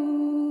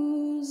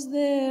use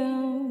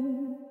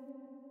them.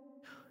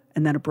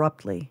 And then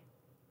abruptly,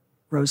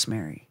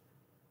 Rosemary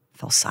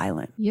fell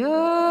silent.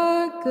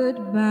 Your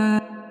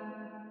goodbye.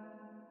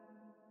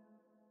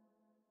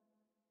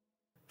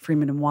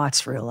 Freeman and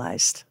Watts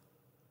realized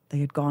they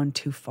had gone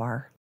too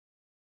far.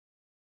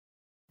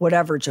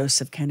 Whatever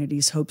Joseph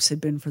Kennedy's hopes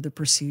had been for the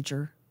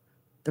procedure,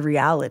 the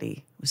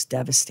reality was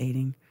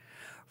devastating.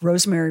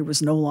 Rosemary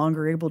was no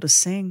longer able to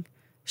sing.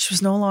 She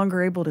was no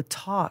longer able to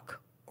talk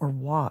or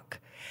walk.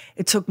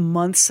 It took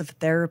months of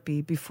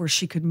therapy before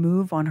she could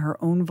move on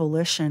her own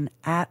volition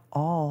at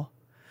all.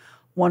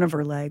 One of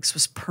her legs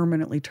was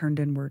permanently turned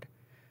inward.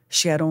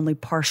 She had only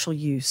partial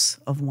use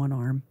of one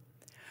arm.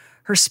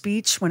 Her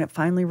speech, when it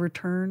finally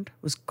returned,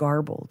 was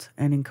garbled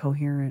and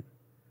incoherent.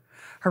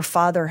 Her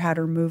father had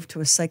her moved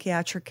to a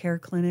psychiatric care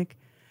clinic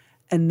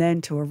and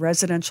then to a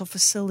residential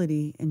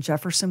facility in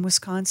Jefferson,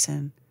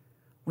 Wisconsin,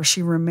 where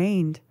she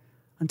remained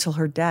until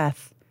her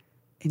death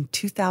in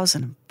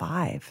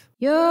 2005.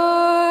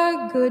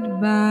 Your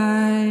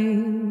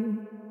goodbye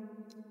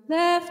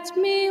left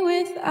me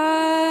with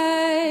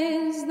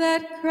eyes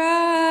that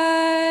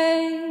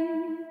cry.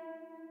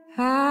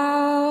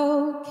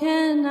 How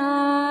can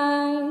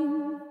I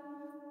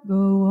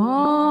go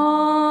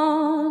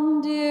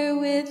on, dear,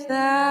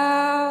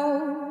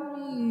 without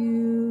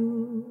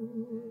you?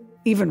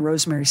 Even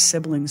Rosemary's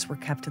siblings were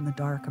kept in the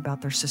dark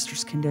about their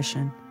sister's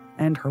condition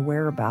and her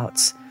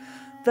whereabouts,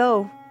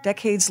 though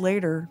decades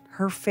later,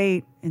 her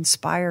fate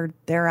inspired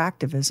their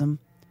activism.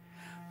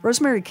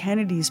 Rosemary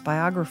Kennedy's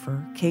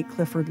biographer, Kate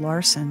Clifford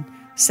Larson,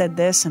 said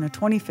this in a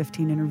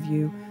 2015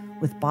 interview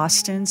with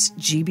Boston's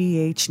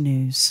GBH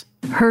News.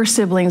 Her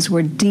siblings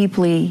were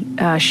deeply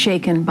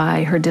shaken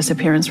by her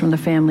disappearance from the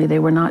family. They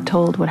were not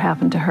told what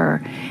happened to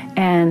her.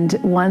 And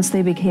once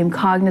they became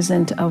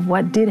cognizant of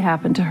what did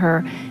happen to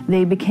her,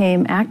 they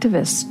became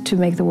activists to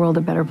make the world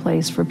a better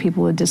place for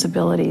people with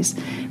disabilities.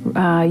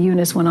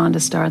 Eunice went on to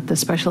start the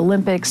Special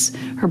Olympics.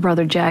 Her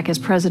brother Jack, as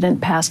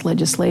president, passed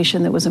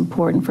legislation that was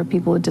important for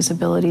people with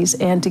disabilities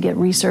and to get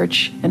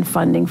research and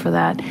funding for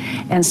that.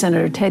 And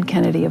Senator Ted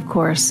Kennedy, of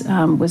course,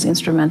 was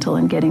instrumental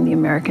in getting the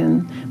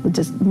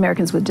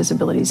Americans with Disabilities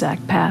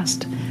Act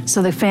passed.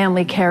 So the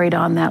family carried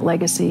on that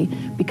legacy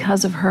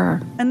because of her.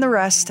 And the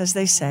rest, as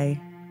they say,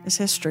 is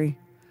history.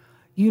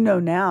 You know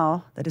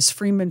now that as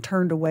Freeman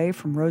turned away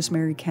from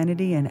Rosemary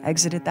Kennedy and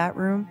exited that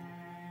room,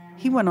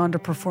 he went on to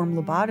perform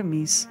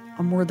lobotomies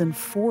on more than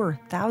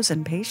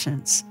 4,000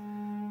 patients.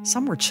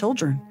 Some were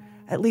children,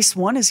 at least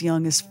one as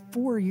young as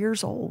 4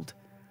 years old.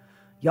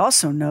 You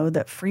also know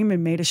that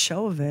Freeman made a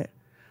show of it.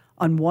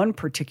 On one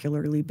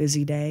particularly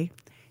busy day,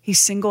 he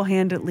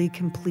single-handedly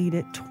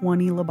completed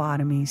 20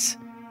 lobotomies.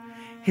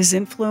 His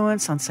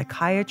influence on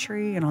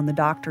psychiatry and on the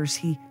doctors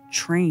he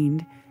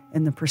trained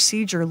in the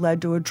procedure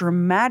led to a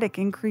dramatic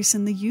increase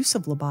in the use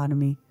of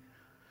lobotomy.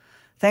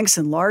 Thanks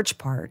in large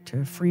part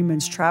to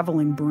Freeman's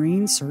traveling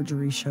brain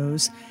surgery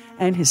shows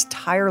and his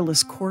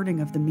tireless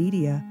courting of the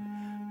media,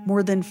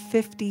 more than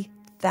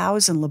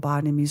 50,000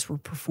 lobotomies were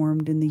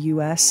performed in the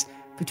U.S.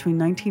 between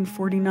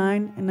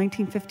 1949 and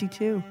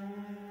 1952.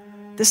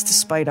 This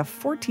despite a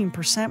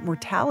 14%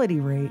 mortality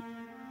rate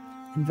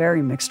and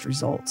very mixed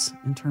results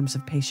in terms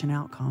of patient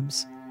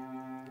outcomes.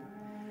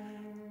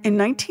 In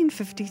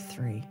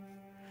 1953,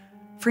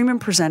 Freeman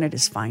presented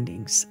his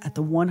findings at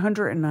the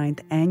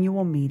 109th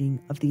annual meeting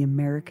of the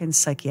American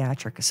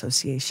Psychiatric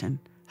Association,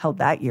 held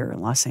that year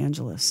in Los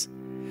Angeles.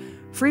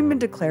 Freeman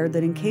declared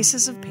that in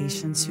cases of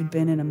patients who'd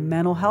been in a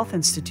mental health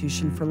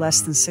institution for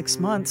less than 6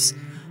 months,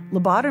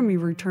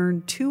 lobotomy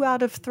returned 2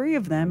 out of 3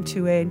 of them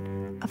to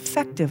an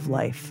effective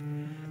life.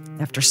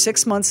 After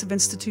 6 months of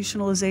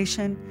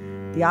institutionalization,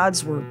 the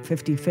odds were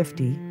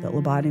 50-50 that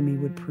lobotomy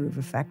would prove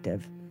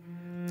effective.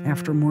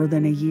 After more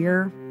than a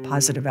year,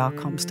 positive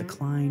outcomes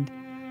declined,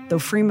 though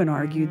Freeman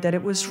argued that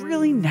it was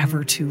really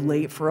never too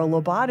late for a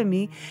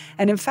lobotomy,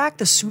 and in fact,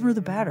 the sooner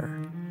the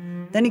better.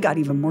 Then he got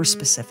even more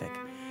specific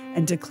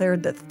and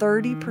declared that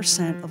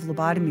 30% of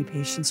lobotomy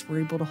patients were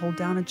able to hold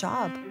down a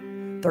job,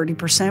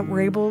 30%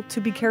 were able to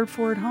be cared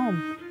for at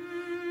home,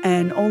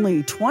 and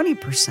only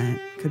 20%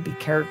 could be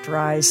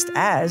characterized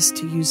as,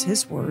 to use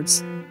his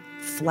words,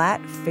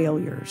 flat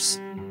failures.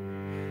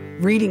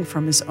 Reading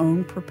from his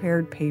own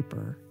prepared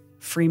paper,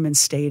 Freeman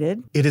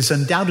stated, "It is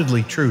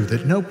undoubtedly true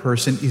that no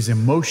person is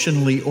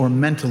emotionally or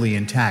mentally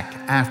intact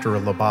after a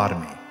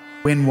lobotomy.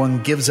 When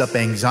one gives up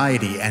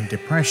anxiety and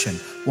depression,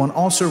 one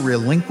also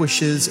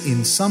relinquishes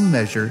in some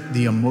measure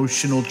the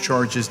emotional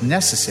charges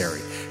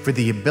necessary for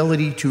the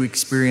ability to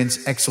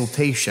experience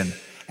exultation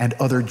and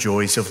other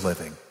joys of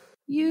living."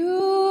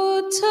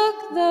 You took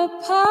the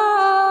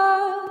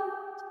part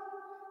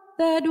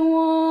that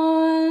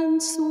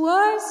once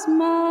was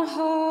my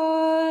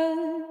heart.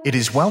 It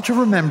is well to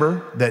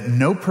remember that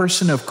no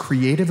person of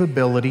creative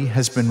ability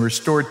has been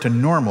restored to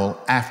normal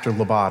after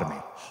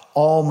lobotomy.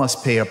 All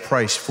must pay a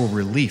price for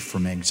relief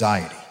from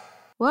anxiety.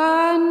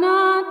 Why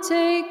not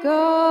take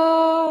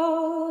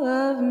all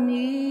of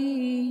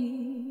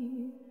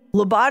me?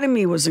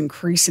 Lobotomy was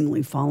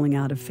increasingly falling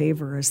out of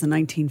favor as the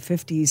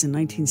 1950s and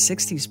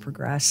 1960s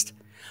progressed.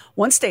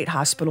 One state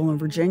hospital in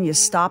Virginia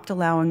stopped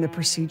allowing the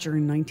procedure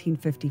in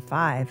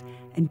 1955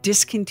 and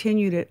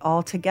discontinued it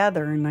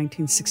altogether in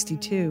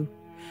 1962.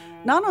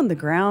 Not on the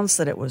grounds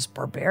that it was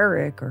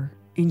barbaric or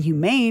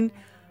inhumane,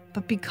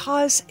 but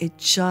because it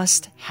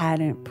just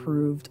hadn't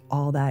proved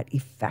all that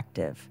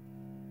effective.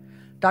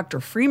 Dr.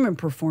 Freeman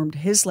performed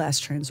his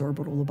last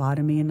transorbital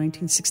lobotomy in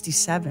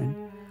 1967.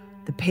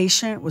 The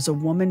patient was a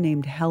woman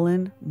named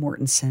Helen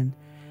Mortensen,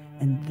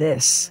 and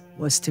this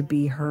was to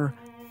be her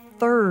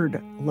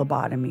 3rd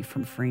lobotomy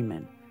from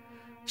Freeman.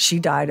 She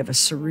died of a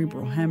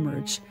cerebral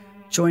hemorrhage,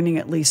 joining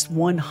at least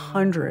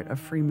 100 of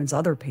Freeman's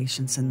other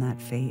patients in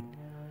that fate.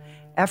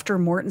 After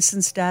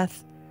Mortensen's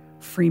death,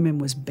 Freeman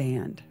was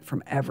banned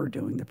from ever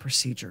doing the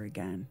procedure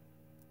again.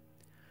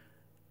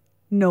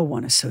 No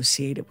one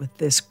associated with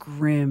this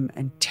grim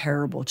and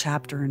terrible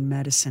chapter in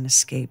medicine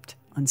escaped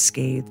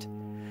unscathed.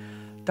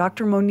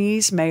 Dr.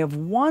 Moniz may have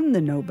won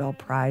the Nobel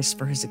Prize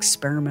for his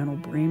experimental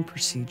brain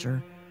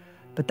procedure,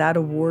 but that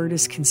award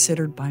is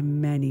considered by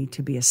many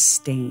to be a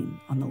stain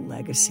on the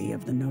legacy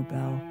of the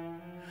Nobel.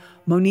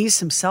 Moniz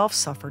himself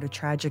suffered a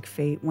tragic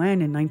fate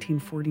when, in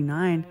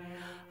 1949,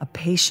 a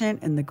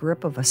patient in the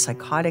grip of a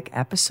psychotic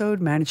episode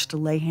managed to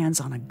lay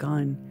hands on a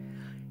gun.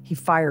 He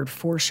fired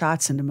 4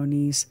 shots into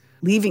Moniz,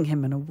 leaving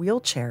him in a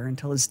wheelchair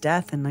until his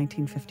death in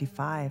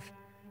 1955.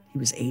 He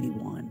was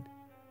 81.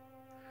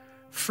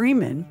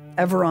 Freeman,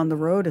 ever on the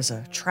road as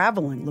a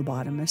traveling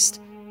lobotomist,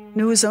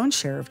 knew his own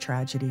share of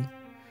tragedy.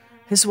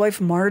 His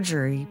wife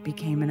Marjorie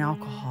became an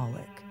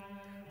alcoholic.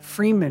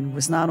 Freeman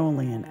was not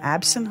only an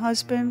absent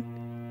husband,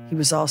 he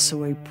was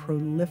also a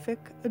prolific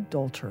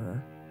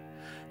adulterer.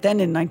 Then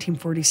in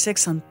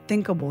 1946,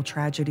 unthinkable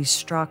tragedy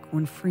struck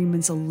when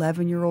Freeman's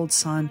 11-year-old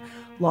son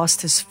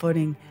lost his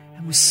footing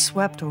and was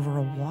swept over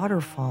a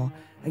waterfall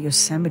at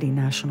Yosemite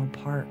National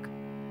Park.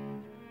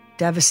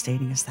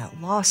 Devastating as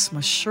that loss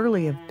must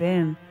surely have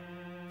been,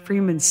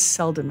 Freeman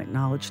seldom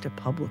acknowledged it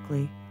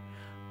publicly.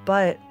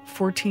 But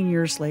 14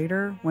 years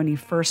later, when he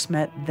first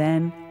met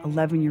then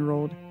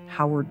 11-year-old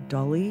Howard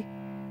Dully,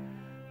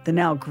 the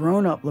now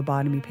grown-up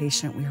lobotomy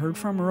patient we heard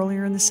from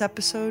earlier in this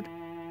episode,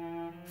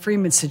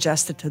 Freeman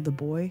suggested to the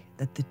boy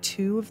that the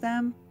two of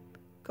them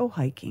go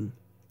hiking.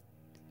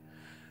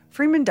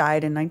 Freeman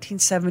died in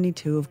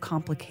 1972 of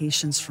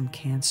complications from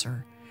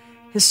cancer.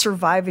 His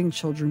surviving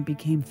children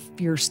became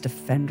fierce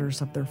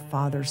defenders of their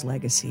father's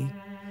legacy.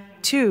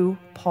 2,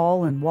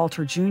 Paul and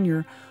Walter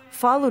Jr.,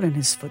 followed in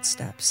his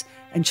footsteps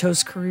and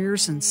chose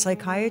careers in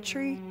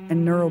psychiatry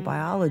and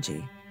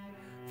neurobiology.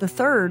 The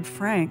third,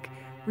 Frank,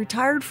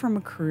 retired from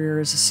a career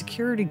as a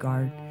security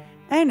guard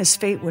and, as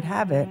fate would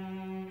have it,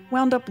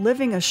 wound up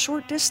living a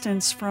short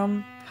distance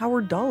from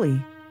Howard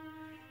Dully.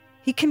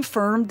 He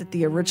confirmed that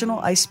the original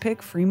ice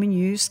pick Freeman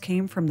used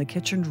came from the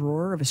kitchen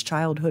drawer of his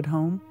childhood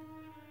home,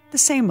 the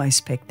same ice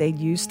pick they'd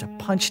used to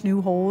punch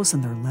new holes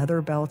in their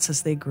leather belts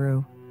as they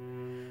grew.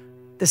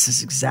 This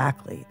is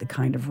exactly the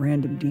kind of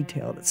random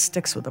detail that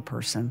sticks with a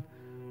person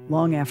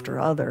long after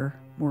other,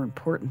 more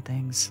important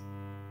things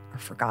are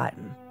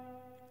forgotten.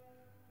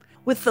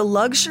 With the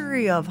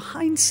luxury of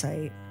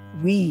hindsight,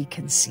 we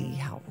can see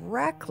how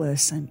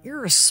reckless and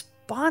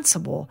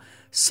irresponsible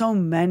so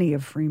many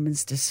of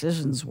Freeman's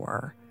decisions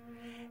were.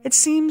 It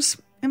seems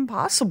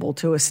impossible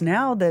to us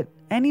now that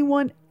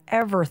anyone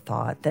ever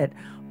thought that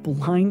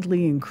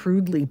blindly and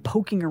crudely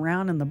poking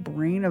around in the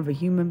brain of a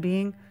human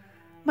being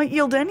might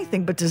yield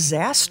anything but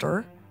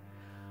disaster.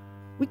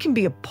 We can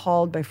be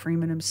appalled by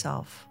Freeman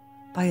himself,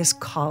 by his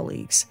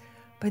colleagues,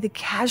 by the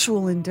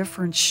casual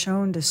indifference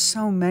shown to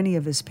so many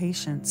of his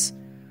patients.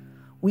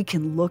 We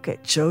can look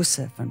at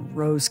Joseph and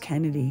Rose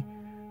Kennedy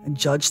and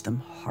judge them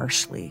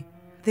harshly.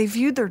 They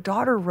viewed their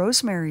daughter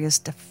Rosemary as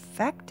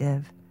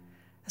defective,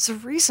 as a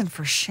reason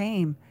for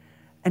shame,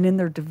 and in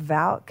their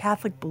devout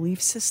Catholic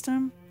belief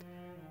system,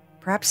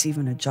 perhaps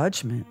even a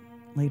judgment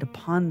laid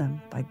upon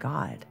them by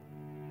God.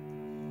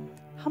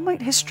 How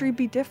might history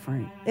be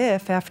different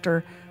if,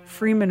 after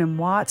Freeman and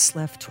Watts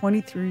left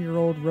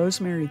 23-year-old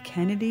Rosemary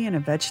Kennedy in a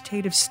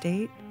vegetative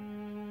state,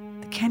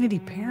 the Kennedy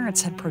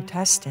parents had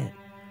protested,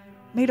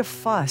 made a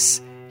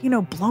fuss,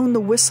 blown the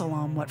whistle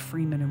on what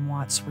Freeman and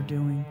Watts were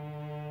doing?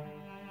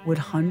 Would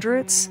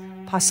hundreds,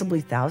 possibly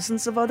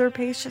thousands of other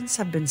patients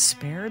have been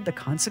spared the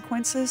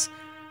consequences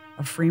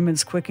of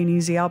Freeman's quick and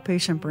easy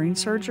outpatient brain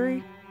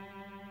surgery?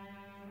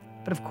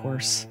 But of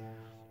course,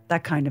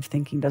 that kind of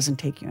thinking doesn't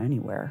take you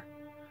anywhere.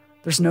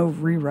 There's no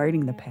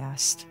rewriting the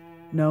past,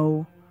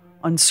 no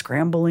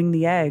unscrambling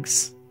the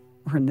eggs,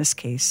 or in this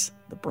case,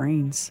 the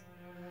brains.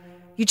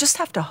 You just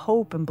have to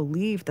hope and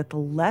believe that the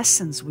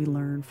lessons we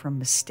learn from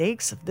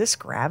mistakes of this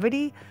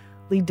gravity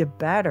lead to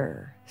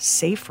better,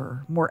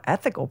 safer, more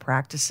ethical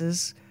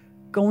practices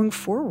going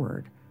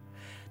forward.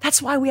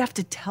 That's why we have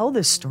to tell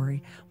this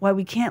story, why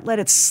we can't let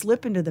it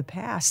slip into the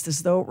past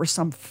as though it were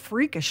some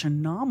freakish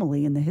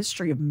anomaly in the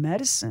history of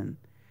medicine,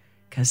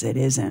 because it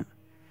isn't.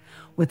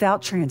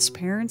 Without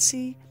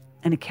transparency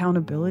and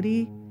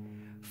accountability,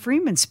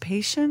 Freeman's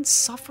patients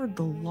suffered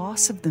the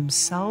loss of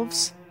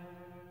themselves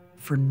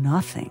for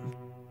nothing.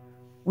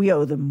 We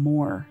owe them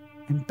more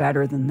and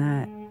better than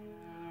that.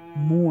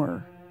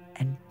 More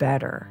and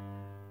better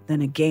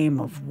than a game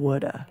of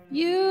woulda.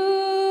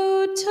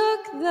 You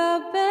took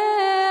the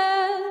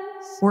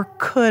best. Or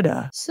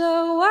coulda.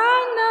 So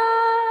why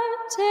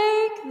not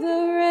take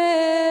the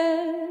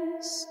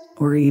rest?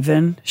 Or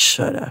even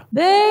shoulda.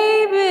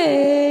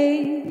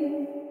 Baby,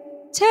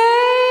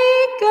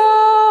 take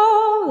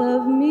all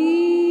of me.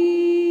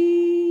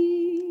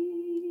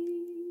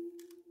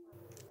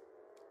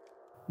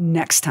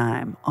 Next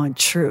time on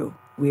True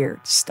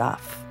Weird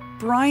Stuff,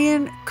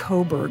 Bryan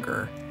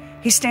Kohberger.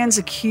 He stands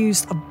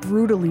accused of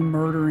brutally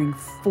murdering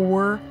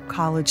 4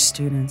 college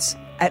students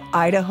at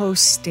Idaho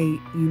State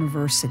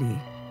University.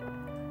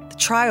 The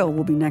trial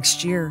will be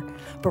next year,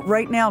 but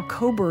right now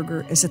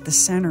Kohberger is at the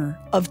center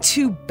of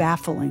 2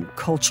 baffling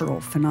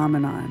cultural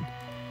phenomenon.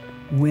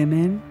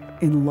 women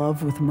in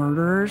love with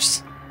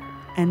murderers,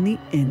 and the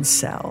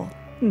incel.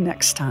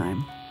 Next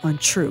time on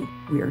True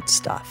Weird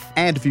Stuff.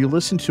 And if you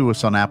listen to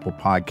us on Apple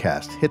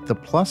Podcasts, hit the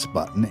plus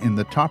button in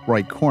the top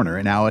right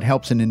corner. Now it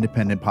helps an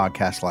independent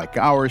podcast like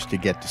ours to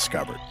get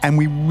discovered. And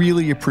we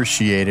really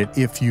appreciate it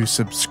if you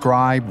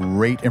subscribe,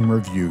 rate, and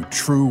review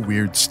True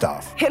Weird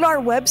Stuff. Hit our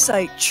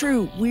website,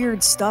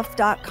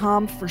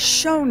 trueweirdstuff.com, for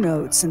show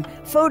notes and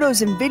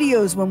photos and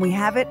videos when we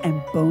have it,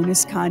 and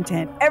bonus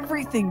content.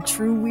 Everything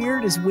True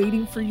Weird is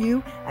waiting for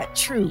you at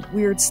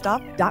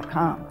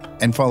trueweirdstuff.com.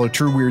 And follow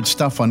True Weird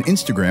Stuff on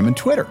Instagram and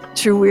Twitter.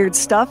 True Weird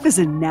Stuff is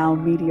a Now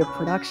Media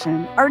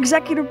production. Our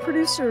executive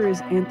producer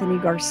is Anthony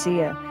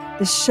Garcia.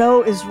 The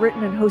show is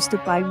written and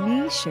hosted by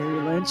me,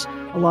 Sherry Lynch,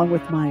 along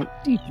with my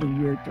deeply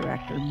weird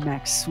director,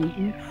 Max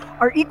Sweeten.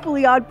 Our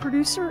equally odd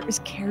producer is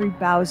Carrie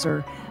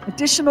Bowser.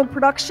 Additional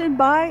production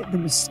by the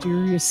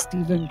mysterious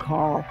Stephen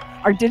Call.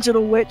 Our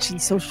digital witch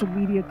and social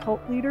media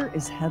cult leader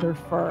is Heather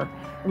Furr.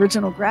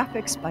 Original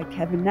graphics by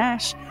Kevin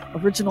Nash.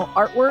 Original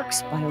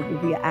artworks by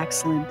Olivia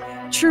Axlin.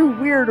 True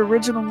Weird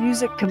original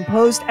music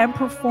composed and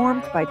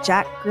performed by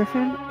Jack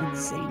Griffin and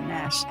Zane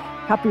Nash.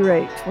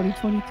 Copyright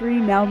 2023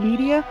 Now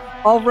Media.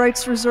 All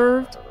rights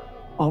reserved.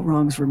 All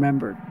wrongs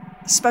remembered.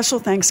 Special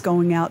thanks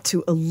going out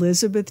to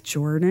Elizabeth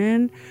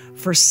Jordan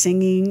for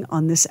singing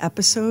on this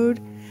episode.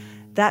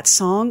 That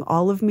song,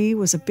 All of Me,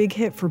 was a big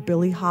hit for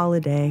Billie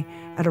Holiday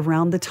at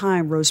around the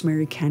time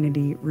Rosemary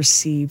Kennedy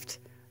received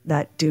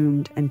that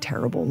doomed and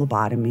terrible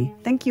lobotomy.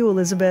 Thank you,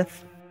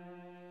 Elizabeth.